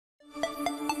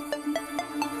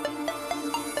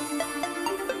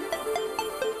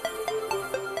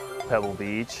Pebble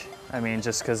Beach. I mean,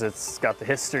 just because it's got the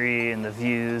history and the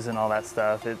views and all that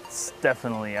stuff, it's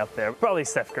definitely up there. Probably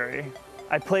Steph Curry.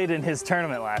 I played in his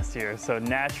tournament last year, so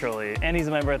naturally, and he's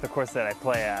a member at the course that I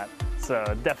play at, so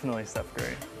definitely Steph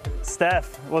Curry.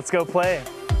 Steph, let's go play.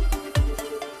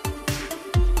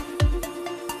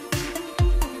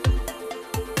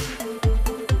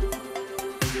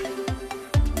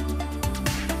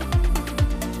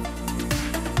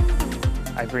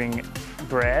 I bring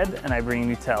bread and I bring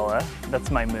Nutella.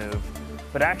 That's my move.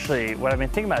 But actually, what I've been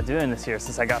thinking about doing this year,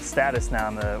 since I got status now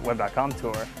on the web.com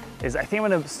tour, is I think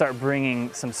I'm gonna start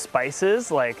bringing some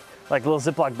spices, like little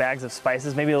Ziploc bags of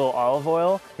spices, maybe a little olive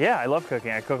oil. Yeah, I love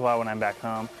cooking. I cook a lot when I'm back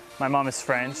home. My mom is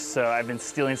French, so I've been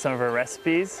stealing some of her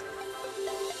recipes.